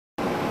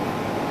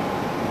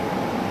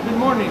Good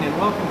morning and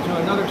welcome to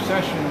another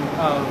session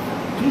of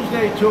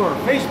Tuesday Tour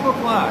Facebook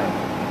Live.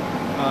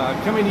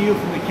 Coming to you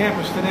from the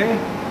campus today,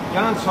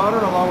 John Sautter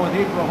along with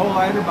April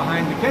Hollider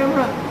behind the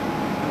camera.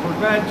 We're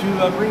glad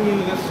to bring you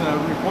this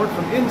report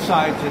from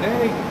inside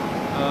today.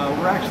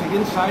 We're actually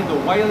inside the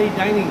Wiley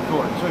Dining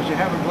Court. So as you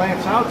have a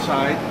glance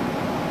outside,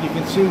 you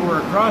can see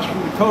we're across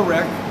from the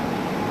co-rec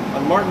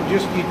on Martin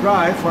Jiske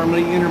Drive,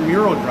 formerly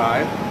Intramural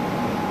Drive.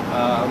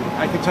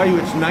 I can tell you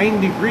it's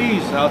 9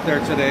 degrees out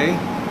there today.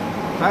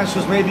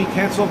 Classes may be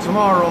canceled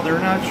tomorrow, they're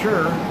not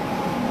sure.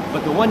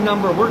 But the one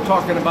number we're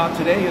talking about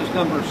today is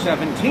number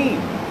 17.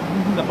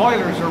 The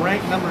Boilers are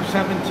ranked number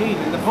 17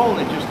 in the poll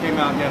that just came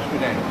out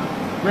yesterday.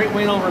 Great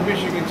win over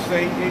Michigan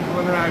State. April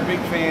and I are big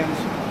fans.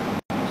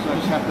 So I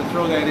just have to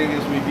throw that in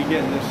as we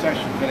begin this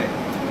session today.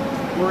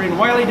 We're in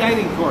Wiley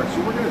Dining Court, so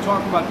we're going to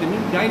talk about the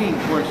new dining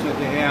courts that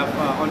they have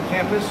on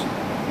campus.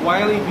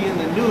 Wiley being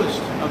the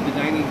newest of the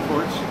dining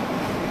courts.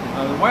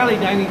 The Wiley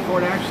Dining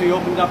Court actually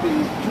opened up in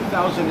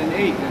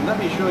 2008, and let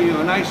me show you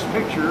a nice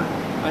picture,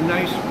 a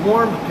nice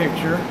warm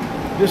picture.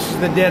 This is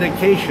the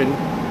dedication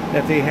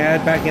that they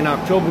had back in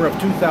October of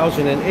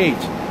 2008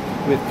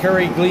 with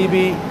Carrie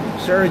Glebe,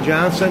 Sarah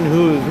Johnson,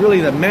 who is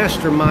really the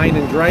mastermind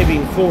and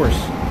driving force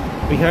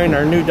behind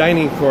our new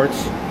dining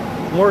courts.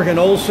 Morgan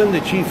Olson, the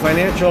Chief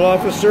Financial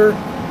Officer,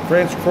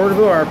 France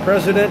Cordova, our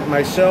President,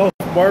 myself,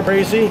 Barb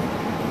Crazy,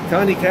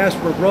 Connie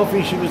Casper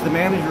Brophy, she was the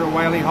manager of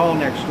Wiley Hall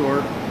next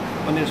door,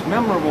 on this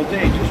memorable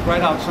day just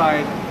right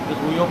outside as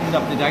we opened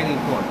up the dining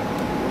court.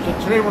 So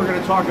today we're going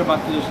to talk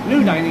about this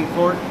new dining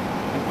court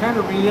and kind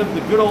of relive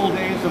the good old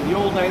days of the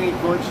old dining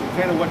courts and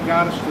kind of what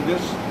got us to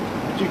this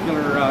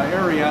particular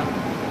area,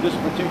 this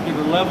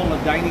particular level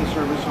of dining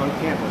service on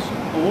campus.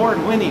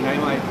 Award-winning, I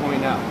might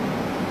point out.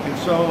 And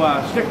so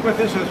stick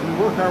with us as we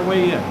work our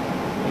way in.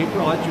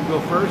 April, I'll let you go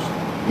first.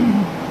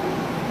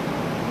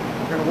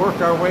 We're going to work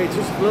our way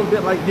just a little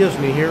bit like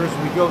Disney here as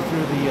we go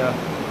through the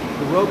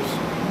ropes.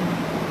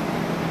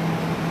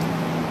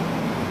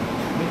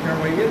 Our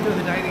way into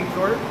the dining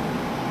court.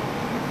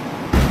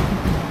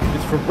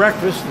 It's for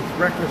breakfast. It's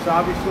breakfast,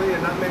 obviously,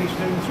 and not many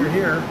students are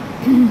here.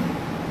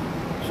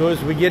 So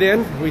as we get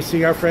in, we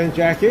see our friend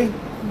Jackie.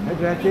 Hi,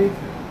 Jackie.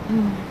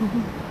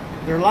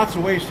 There are lots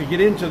of ways to get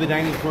into the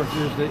dining court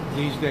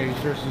these days.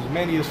 There's as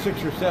many as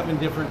 6 or 7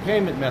 different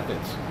payment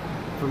methods,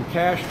 from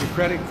cash to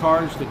credit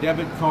cards to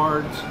debit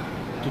cards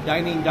to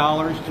dining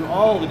dollars to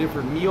all the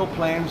different meal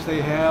plans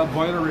they have.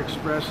 Boiler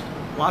Express,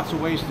 lots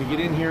of ways to get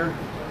in here.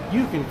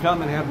 You can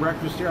come and have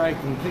breakfast here. I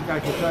can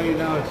tell you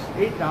now it's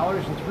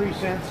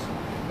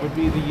 $8.03 would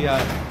be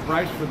the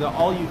price for the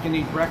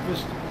all-you-can-eat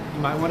breakfast. You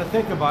might want to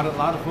think about it. A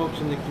lot of folks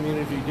in the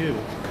community do.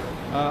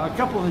 A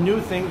couple of the new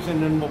things,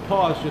 and then we'll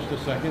pause just a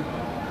second.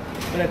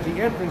 But at the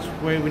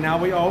entranceway,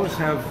 we always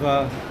have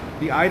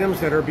the items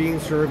that are being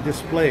served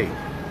displayed.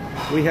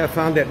 We have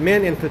found that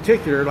men in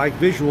particular like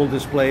visual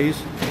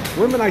displays.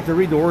 Women like to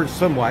read the words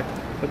somewhat,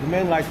 but the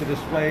men like the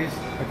displays.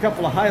 A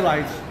couple of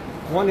highlights.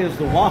 One is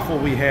the waffle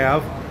we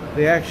have.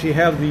 They actually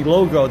have the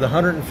logo, the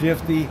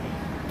 150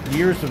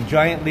 Years of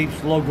Giant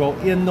Leaps logo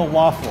in the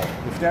waffle.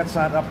 If that's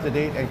not up to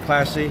date and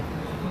classy,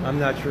 I'm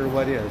not sure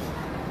what is.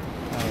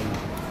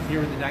 Here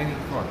at the dining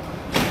court.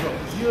 So,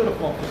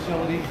 beautiful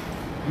facility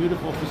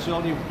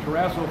with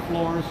terrazzo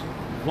floors,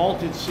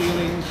 vaulted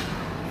ceilings,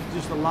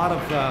 just a lot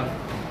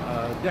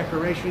of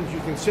decorations.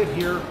 You can sit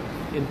here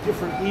in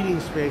different eating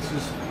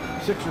spaces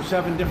 6 or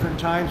 7 different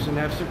times and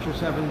have 6 or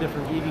 7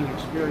 different eating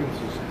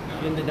experiences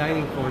in the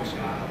dining courts.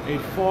 A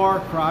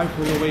far cry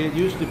from the way it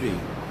used to be.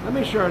 Let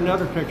me share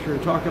another picture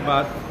and talk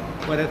about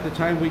what at the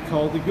time we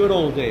called the good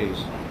old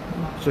days.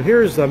 So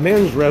here's the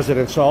men's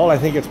residence hall. I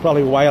think it's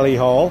probably Wiley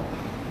Hall.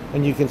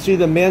 And you can see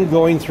the men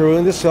going through,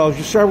 and this tells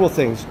you several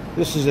things.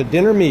 This is a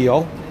dinner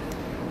meal.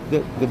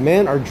 The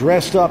men are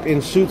dressed up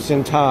in suits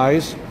and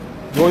ties,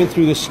 going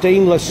through the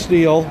stainless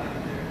steel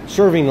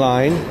serving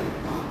line.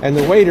 And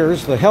the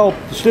waiters, the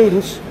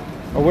students,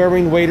 are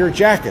wearing waiter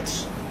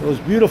jackets. Those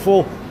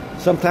beautiful,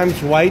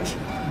 sometimes white,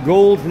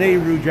 gold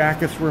Nehru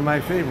jackets were my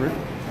favorite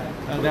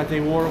that they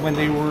wore when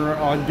they were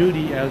on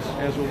duty as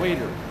a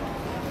waiter.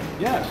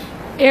 Yes?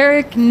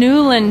 Eric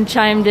Newland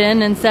chimed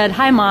in and said,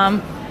 "Hi,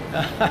 Mom."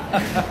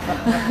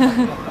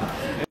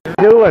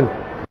 Newland,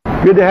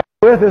 good to have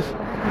you with us.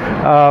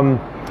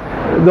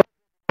 Those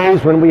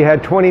days when we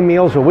had 20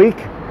 meals a week,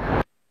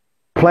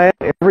 planned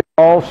every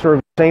hall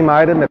served the same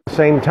item at the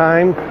same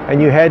time,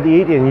 and you had to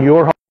eat in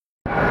your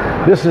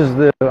hall. This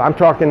is I'm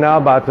talking now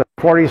about the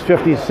 40s,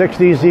 50s,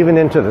 60s, even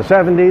into the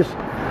 70s.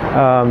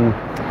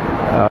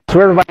 So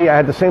everybody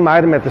had the same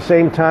item at the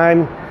same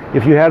time.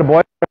 If you had a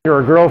boyfriend or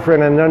a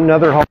girlfriend in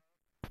another hall,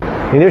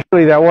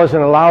 initially that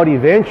wasn't allowed.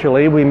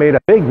 Eventually we made a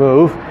big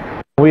move.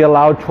 We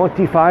allowed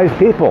 25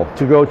 people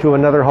to go to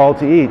another hall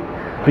to eat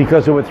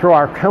because it would throw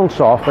our counts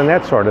off and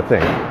that sort of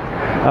thing.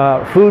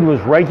 Food was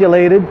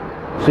regulated,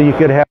 so you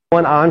could have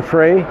 1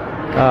 entree,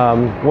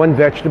 1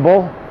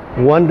 vegetable,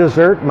 1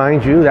 dessert,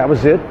 mind you, that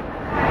was it.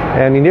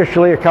 And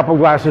initially a couple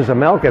glasses of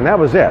milk, and that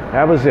was it.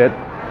 That was it.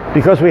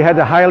 Because we had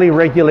to highly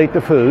regulate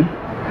the food,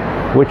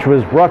 which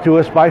was brought to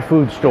us by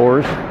food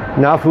stores.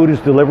 Now food is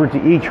delivered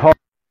to each home.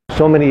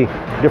 So many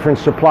different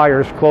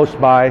suppliers close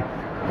by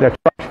that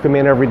trucks come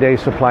in every day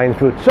supplying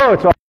food. So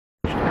it's all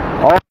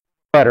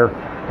better,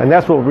 and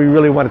that's what we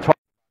really want to talk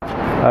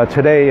about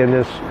today in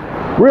this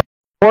really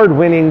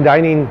award-winning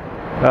dining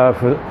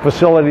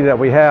facility that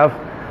we have.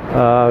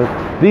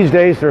 These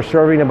days they're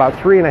serving about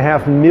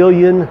 3.5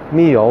 million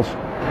meals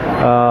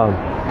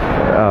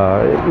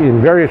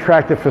in very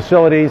attractive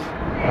facilities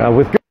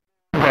with good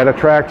that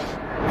attracts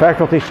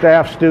faculty,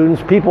 staff,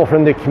 students, people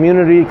from the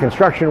community,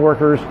 construction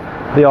workers.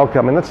 They all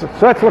come. And let's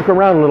look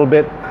around a little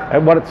bit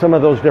at what some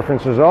of those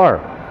differences are.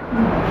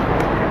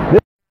 This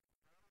is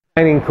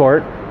the dining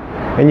court,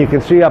 and you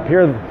can see up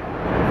here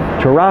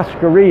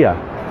churrascaria.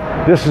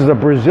 This is a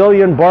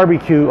Brazilian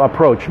barbecue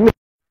approach. You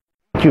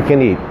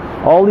can eat.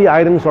 All the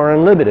items are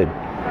unlimited.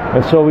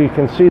 And so we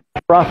can see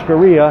the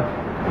churrascaria.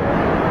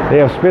 They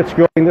have spits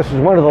going. This is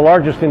one of the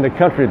largest in the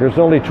country. There's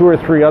only 2 or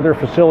 3 other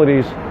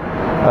facilities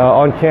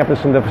on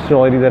campus in the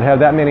facility that have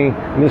that many,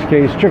 in this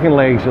case, chicken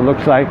legs, it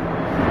looks like.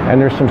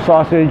 And there's some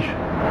sausage,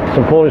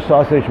 some Polish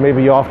sausage,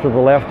 maybe off to the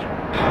left.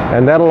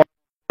 And that'll be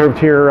served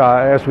here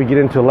as we get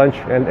into lunch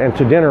and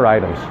to dinner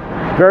items.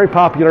 Very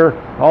popular,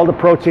 all the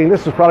protein.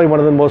 This is probably one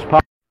of the most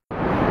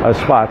popular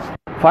spots.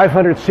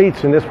 500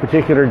 seats in this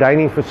particular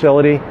dining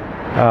facility.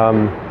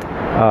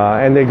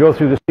 And they go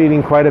through the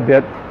seating quite a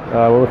bit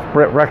with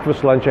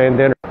breakfast, lunch, and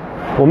dinner.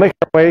 We'll make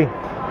our way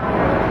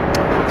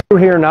through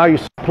here now. You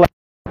see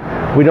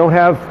we don't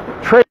have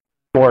trays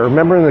anymore.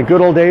 Remember in the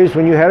good old days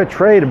when you had a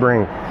tray to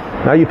bring?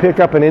 Now you pick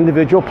up an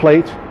individual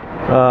plate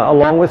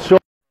along with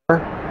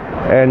silverware,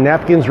 and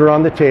napkins are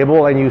on the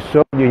table, and you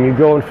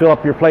go and fill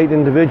up your plate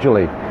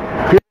individually.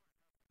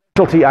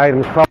 Specialty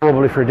items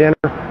probably for dinner.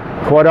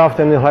 Quite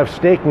often they'll have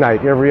steak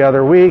night every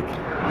other week.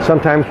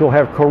 Sometimes we'll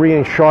have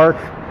Korean shark,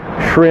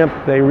 shrimp.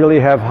 They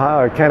really have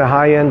kind of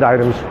high-end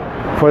items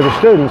for the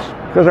students,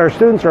 because our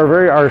students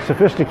are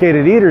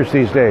sophisticated eaters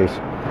these days.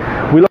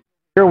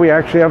 Here we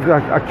actually have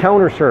a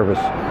counter service.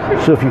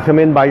 So if you come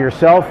in by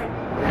yourself,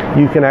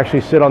 you can actually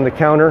sit on the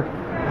counter.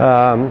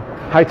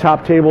 High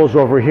top tables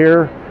over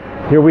here.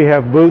 Here we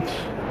have booths.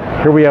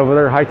 Here we have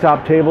other high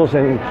top tables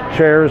and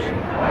chairs.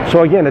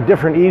 So again, a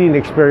different eating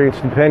experience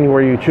depending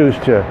where you choose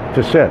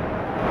to sit.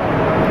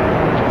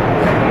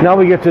 Now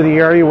we get to the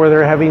area where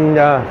they're having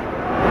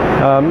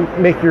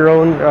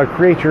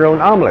create your own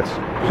omelets.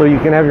 So you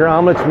can have your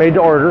omelets made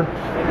to order.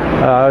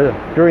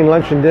 During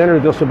lunch and dinner,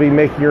 this will be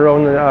make your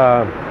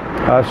own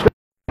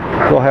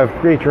they'll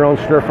create your own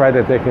stir fry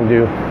that they can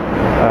do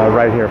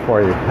right here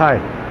for you. Hi.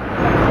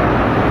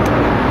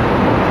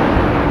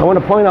 I want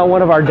to point out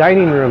one of our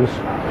dining rooms,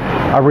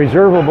 our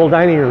reservable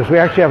dining rooms. We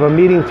actually have a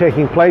meeting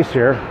taking place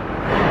here.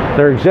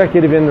 They're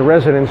executive in the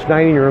residence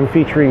dining room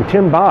featuring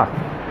Tim Bach,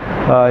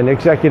 an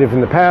executive in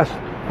the past,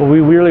 but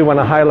we really want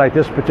to highlight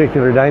this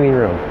particular dining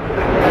room.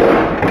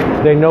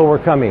 They know we're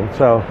coming,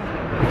 so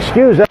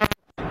excuse us.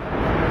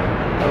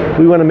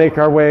 We want to make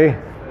our way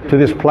to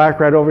this plaque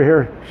right over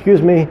here.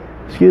 Excuse me,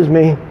 excuse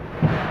me.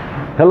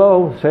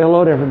 Hello, say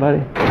hello to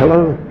everybody.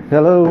 Hello,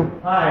 hello.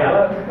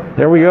 Hi.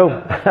 There we go.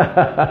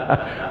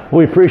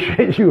 We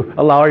appreciate you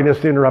allowing us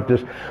to interrupt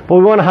us. But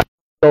we want to highlight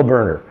Bill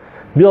Berner.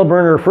 Bill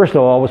Berner, first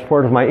of all, was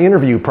part of my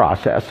interview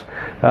process.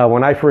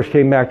 When I first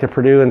came back to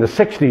Purdue in the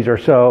 60s or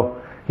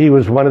so, he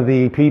was one of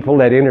the people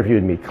that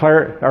interviewed me.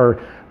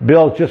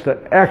 Bill, just an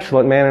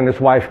excellent man, and his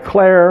wife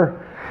Claire,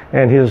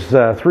 and his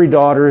 3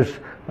 daughters,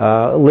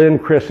 Lynn,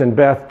 Chris, and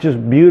Beth, just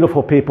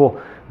beautiful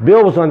people.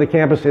 Bill was on the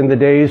campus in the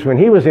days when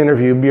he was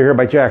interviewed here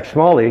by Jack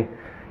Smalley.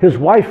 His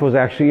wife was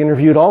actually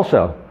interviewed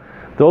also.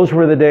 Those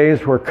were the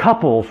days where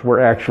couples were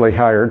actually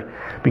hired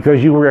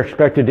because you were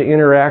expected to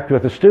interact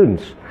with the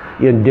students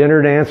in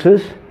dinner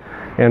dances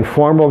and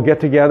formal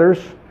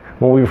get-togethers.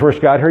 When we first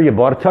got here, you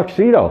bought a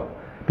tuxedo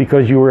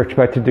because you were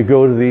expected to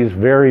go to these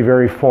very,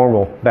 very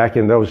formal back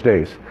in those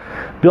days.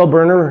 Bill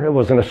Berner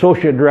was an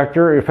associate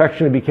director,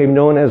 affectionately became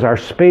known as our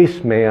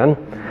spaceman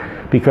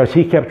because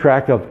he kept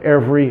track of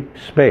every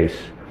space.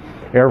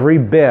 Every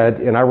bed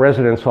in our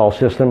residence hall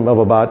system of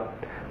about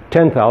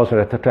 10,000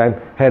 at the time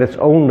had its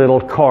own little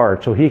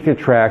card, so he could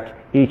track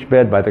each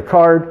bed by the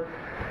card.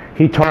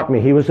 He taught me,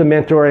 he was a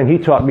mentor, and he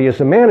taught me as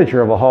a manager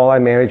of a hall. I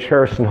managed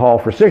Harrison Hall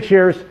for 6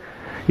 years.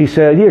 He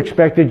said he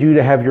expected you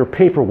to have your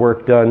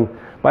paperwork done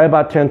by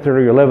about 10:30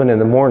 or 11 in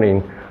the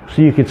morning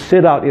so you could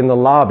sit out in the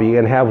lobby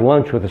and have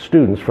lunch with the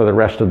students for the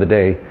rest of the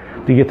day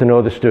to get to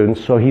know the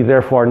students. So he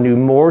therefore knew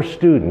more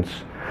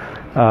students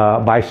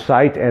by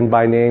sight and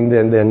by name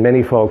than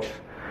many folks.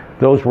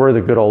 Those were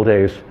the good old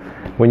days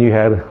when you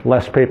had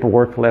less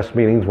paperwork, less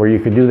meetings where you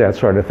could do that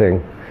sort of thing.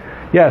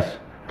 Yes?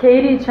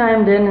 Katie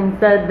chimed in and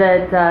said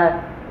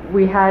that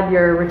we had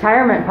your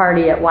retirement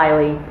party at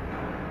Wiley.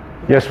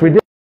 Yes, we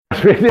did.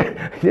 Yes, we did.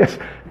 Yes,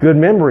 good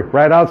memory.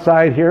 Right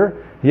outside here.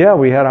 Yeah,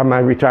 we had my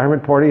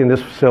retirement party in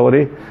this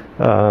facility.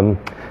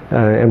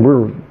 And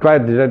we're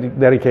glad to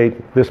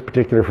dedicate this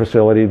particular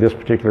facility, this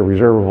particular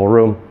reservable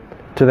room,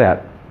 to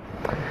that.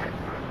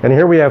 And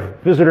here we have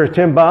visitor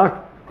Tim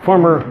Bach,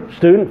 former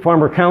student,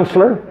 former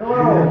counselor.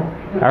 Hello.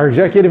 our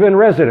executive in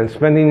residence,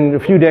 spending a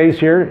few days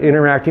here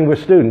interacting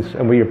with students,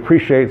 and we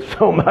appreciate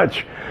so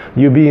much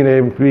you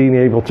being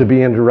able to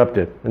be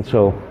interrupted. And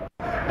so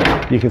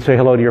you can say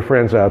hello to your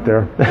friends out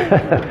there.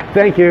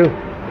 Thank you.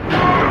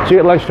 See you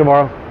at lunch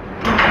tomorrow.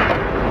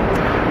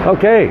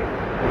 Okay,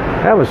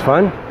 that was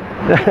fun.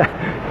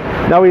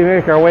 Now we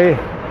make our way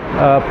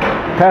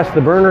past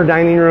the burner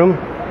dining room,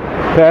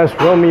 past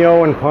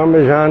Romeo and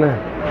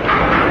Parmigiana.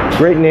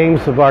 Great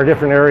names of our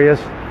different areas.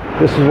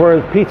 This is where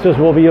pizzas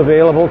will be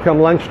available come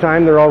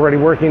lunchtime. They're already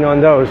working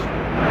on those.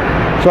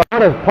 So I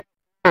want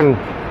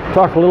to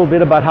talk a little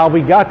bit about how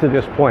we got to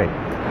this point.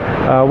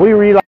 We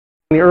realized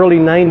in the early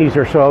 90s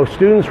or so,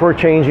 students were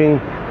changing,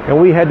 and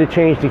we had to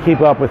change to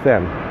keep up with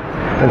them.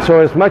 And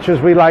so as much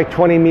as we like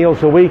 20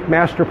 meals a week,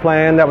 master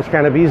plan, that was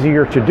kind of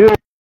easier to do.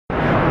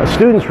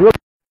 Students really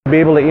be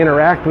able to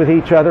interact with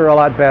each other a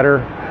lot better.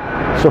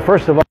 So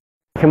first of all,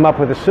 come up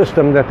with a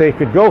system that they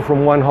could go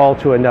from one hall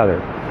to another.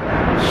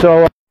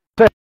 So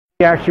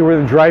we actually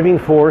were the driving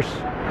force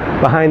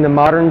behind the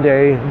modern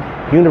day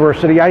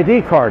university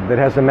ID card that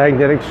has a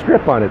magnetic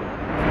strip on it.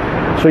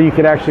 So you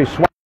could actually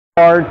swipe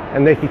the card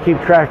and they could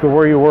keep track of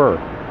where you were.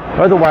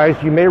 Otherwise,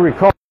 you may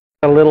recall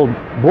a little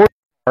board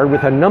card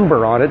with a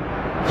number on it.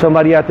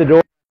 Somebody at the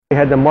door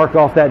had to mark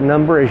off that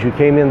number as you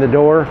came in the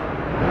door.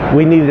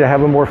 We needed to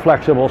have a more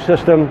flexible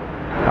system.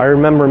 I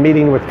remember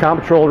meeting with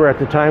comptroller at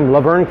the time,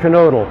 Laverne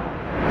Knodel,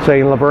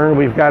 saying, Laverne,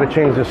 we've got to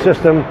change the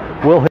system.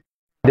 We'll hit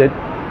it.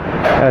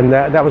 And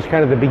that was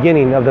kind of the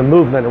beginning of the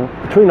movement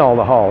between all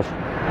the halls.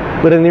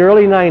 But in the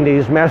early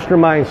 90s,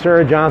 mastermind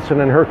Sarah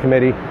Johnson and her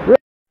committee really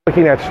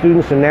looking at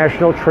students and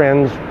national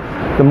trends.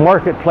 The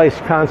marketplace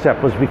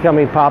concept was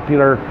becoming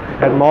popular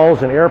at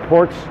malls and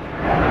airports.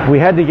 We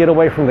had to get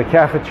away from the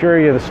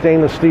cafeteria, the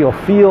stainless steel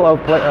feel of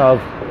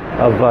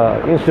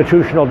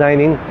institutional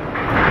dining,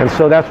 and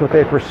so that's what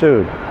they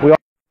pursued. We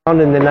also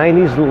found in the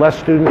 90s less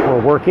students were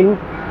working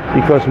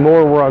because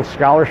more were on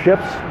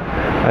scholarships,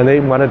 and they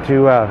wanted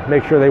to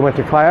make sure they went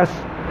to class.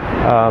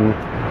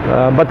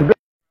 But the big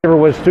driver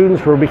was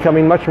students were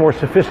becoming much more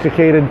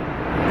sophisticated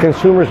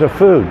consumers of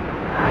food.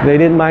 They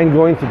didn't mind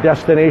going to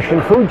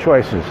destination food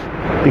choices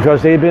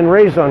because they had been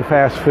raised on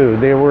fast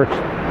food. They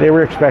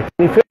were expecting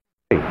efficiency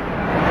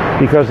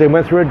because they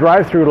went through a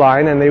drive-through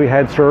line and they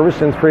had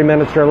service in 3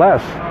 minutes or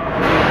less.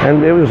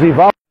 And it was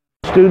evolving.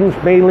 Students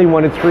mainly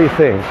wanted three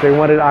things. They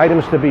wanted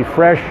items to be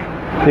fresh,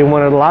 they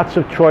wanted lots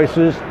of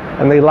choices,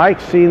 and they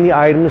liked seeing the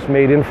items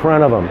made in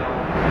front of them,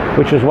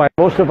 which is why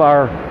most of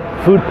our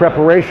food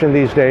preparation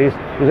these days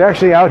is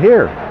actually out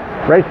here.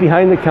 Right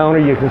behind the counter,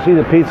 you can see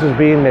the pizzas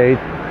being made.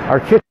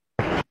 Our kitchen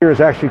here is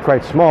actually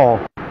quite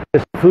small.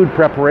 It's a food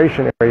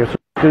preparation area, so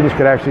students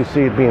could actually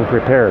see it being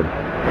prepared.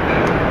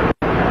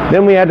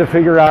 Then we had to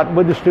figure out,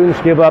 would the students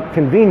give up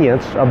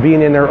convenience of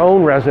being in their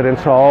own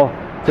residence hall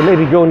to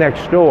maybe go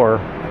next door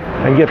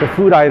and get the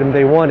food item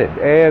they wanted?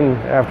 And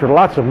after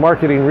lots of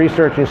marketing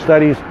research and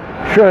studies,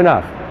 sure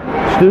enough,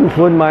 students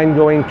wouldn't mind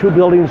going 2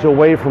 buildings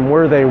away from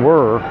where they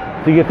were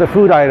to get the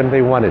food item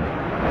they wanted.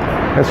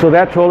 And so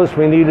that told us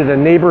we needed a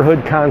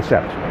neighborhood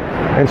concept.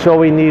 And so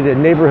we needed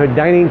neighborhood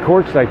dining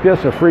courts like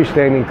this, a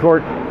freestanding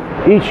court,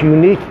 each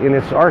unique in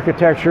its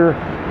architecture,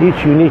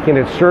 each unique in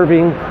its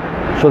serving.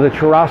 So the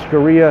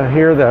churrascaria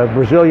here, the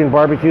Brazilian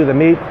barbecue, the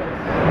meat,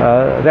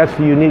 that's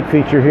the unique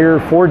feature here.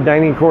 Ford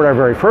Dining Court, our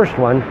very first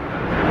one,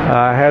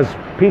 has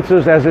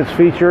pizzas as its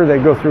feature. They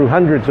go through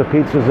hundreds of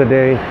pizzas a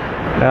day,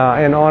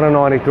 and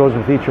on it goes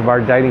with each of our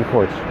dining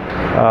courts.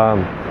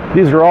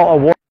 These are all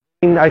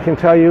award-winning, I can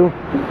tell you,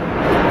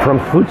 from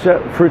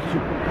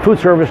Food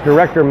Service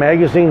Director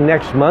Magazine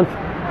next month.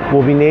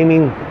 We'll be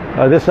naming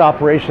this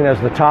operation as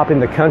the top in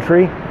the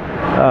country.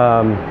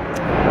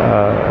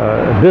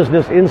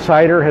 Business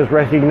Insider has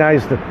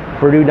recognized the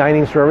Purdue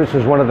Dining Service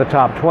as one of the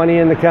top 20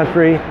 in the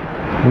country.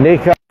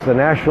 NACOS, the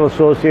National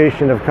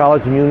Association of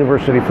College and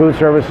University Food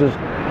Services,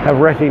 have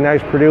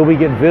recognized Purdue. We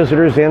get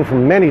visitors in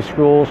from many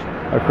schools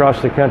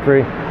across the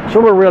country.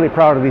 So we're really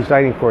proud of these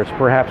dining courts,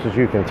 perhaps as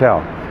you can tell.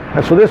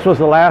 And so this was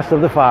the last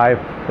of the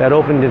 5 that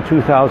opened in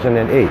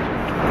 2008.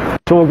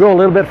 So we'll go a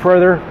little bit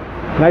further.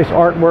 Nice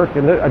artwork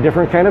in a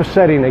different kind of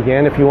setting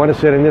again if you want to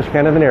sit in this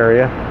kind of an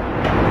area.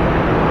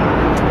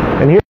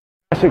 And here's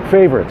classic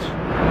favorites.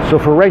 So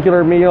for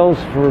regular meals,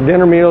 for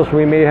dinner meals,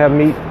 we may have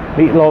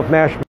meatloaf,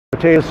 mashed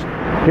potatoes.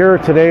 Here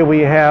today we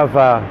have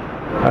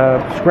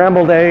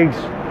scrambled eggs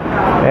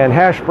and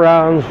hash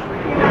browns.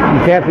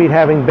 You can't beat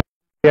having bacon.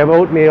 We have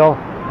oatmeal.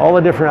 All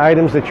the different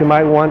items that you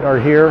might want are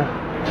here.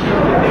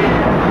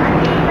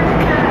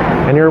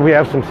 And here we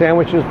have some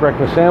sandwiches,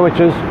 breakfast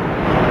sandwiches.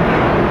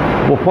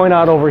 We'll point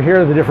out over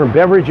here the different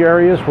beverage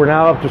areas. We're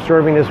now up to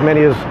serving as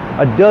many as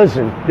a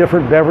dozen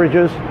different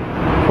beverages.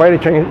 Quite a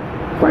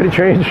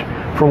change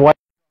from white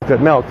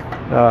milk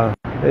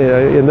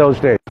in those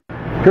days.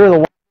 Here are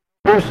the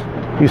waters.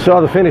 You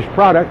saw the finished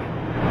product.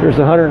 Here's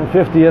the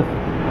 150th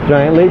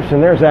Giant Leaps,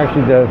 and there's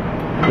actually the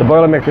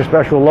Boilermaker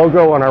Special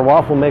logo on our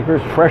waffle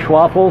makers. Fresh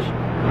waffles.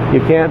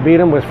 You can't beat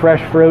them with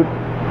fresh fruit.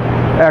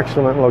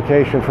 Excellent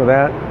location for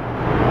that.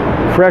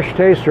 Fresh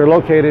Tastes are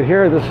located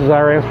here. This is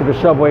our answer to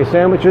Subway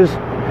sandwiches.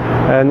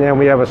 And then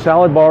we have a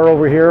salad bar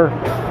over here,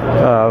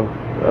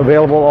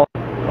 available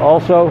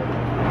also.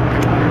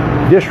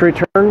 Dish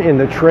return in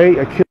the tray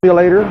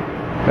accumulator.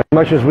 As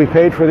much as we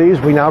paid for these,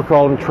 we now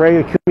call them tray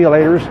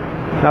accumulators,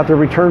 not the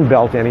return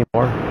belt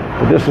anymore.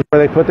 But this is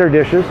where they put their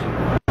dishes.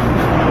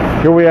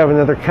 Here we have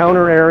another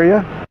counter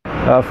area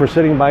for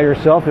sitting by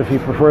yourself if you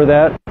prefer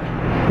that.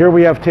 Here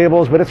we have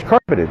tables, but it's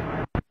carpeted,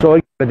 so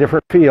you get a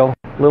different feel,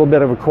 a little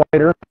bit of a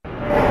quieter.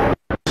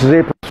 This is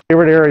April's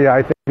favorite area,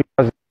 I think,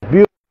 because it's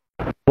beautiful,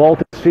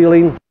 vaulted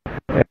ceiling,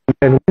 and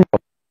window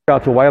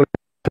out to Wiley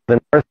to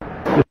the north.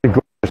 Just a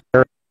gorgeous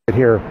area right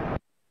here.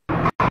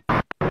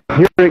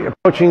 Here we're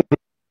approaching the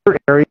third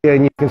area,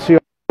 and you can see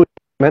our food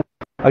equipment.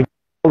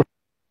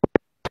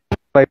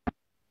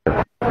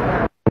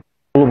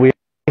 We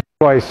have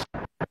choice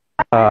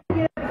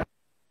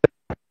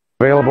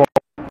available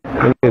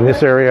in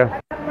this area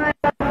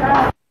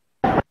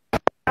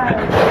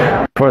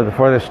for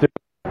the students.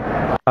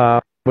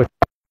 With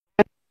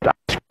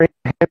ice cream,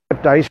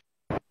 hand-dipped ice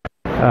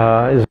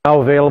cream is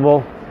now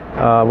available.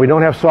 We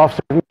don't have soft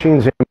serve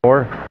machines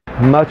anymore,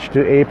 much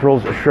to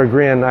April's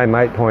chagrin, I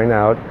might point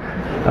out.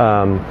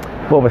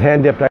 But with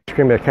hand-dipped ice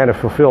cream, it kind of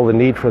fulfilled the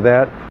need for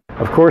that.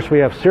 Of course, we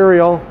have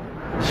cereal.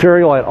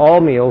 Cereal at all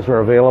meals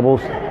are available.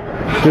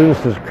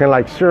 Students is kind of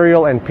like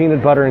cereal and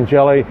peanut butter and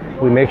jelly.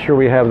 We make sure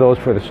we have those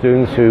for the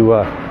students who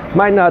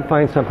might not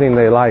find something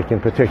they like in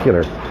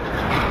particular.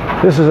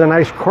 This is a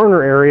nice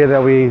corner area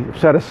that we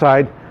set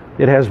aside.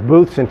 It has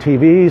booths and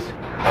TVs.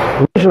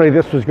 Originally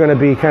this was going to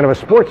be kind of a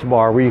sports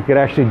bar where you could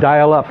actually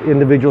dial up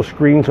individual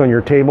screens on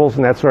your tables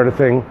and that sort of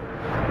thing.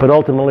 But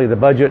ultimately the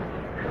budget,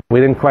 we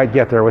didn't quite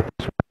get there with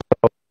this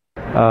one.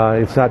 So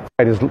it's not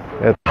quite as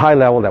at high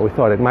level that we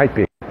thought it might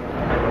be.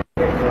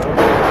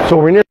 So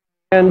we're near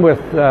the end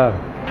with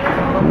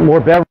more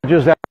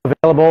beverages that are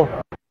available.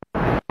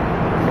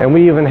 And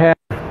we even have,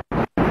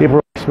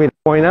 people ask me to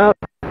point out,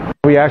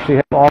 we actually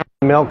have all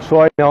milk,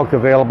 soy milk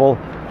available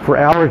for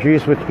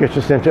allergies, which gets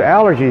us into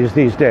allergies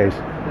these days.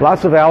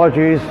 Lots of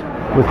allergies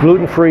with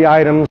gluten-free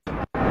items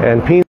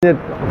and peanut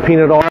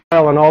oil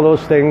and all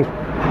those things.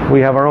 We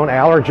have our own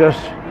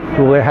allergists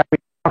who will happy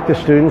to talk to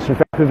students. In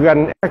fact, we've got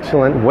an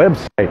excellent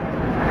website.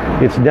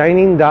 It's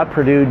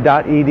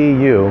dining.purdue.edu.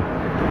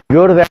 You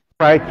go to that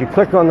site, you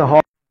click on the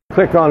hall, you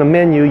click on a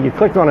menu, you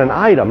click on an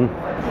item,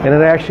 and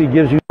it actually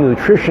gives you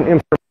nutrition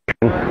information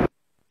for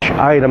each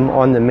item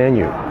on the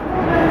menu.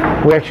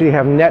 We actually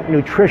have net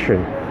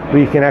nutrition, where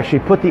you can actually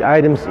put the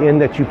items in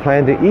that you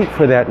plan to eat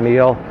for that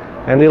meal,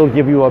 and it'll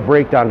give you a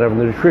breakdown of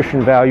the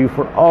nutrition value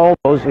for all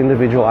those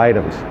individual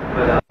items.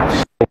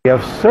 So we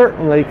have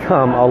certainly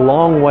come a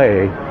long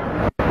way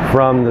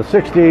from the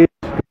 60s,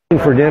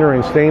 for dinner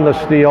in stainless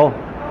steel,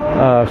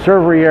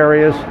 servery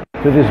areas,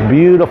 to these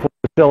beautiful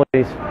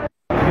facilities.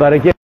 But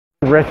again,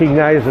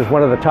 recognized as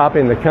one of the top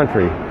in the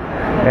country.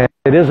 And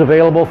it is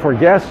available for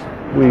guests.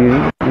 We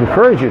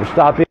encourage you to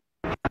stop in.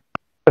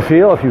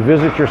 Feel if you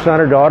visit your son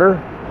or daughter,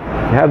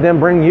 have them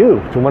bring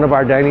you to one of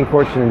our dining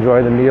courts and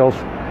enjoy the meals.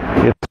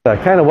 It's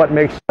kind of what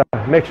makes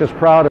us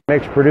proud and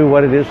makes Purdue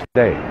what it is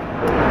today.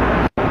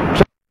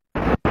 So,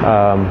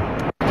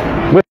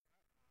 we'll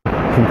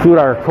conclude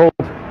our cold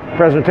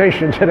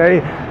presentation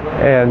today,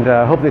 and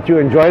hope that you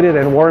enjoyed it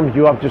and warmed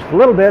you up just a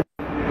little bit.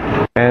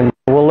 And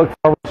we'll look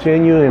forward to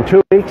seeing you in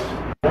 2 weeks.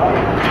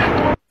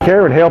 Take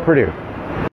care and hail Purdue.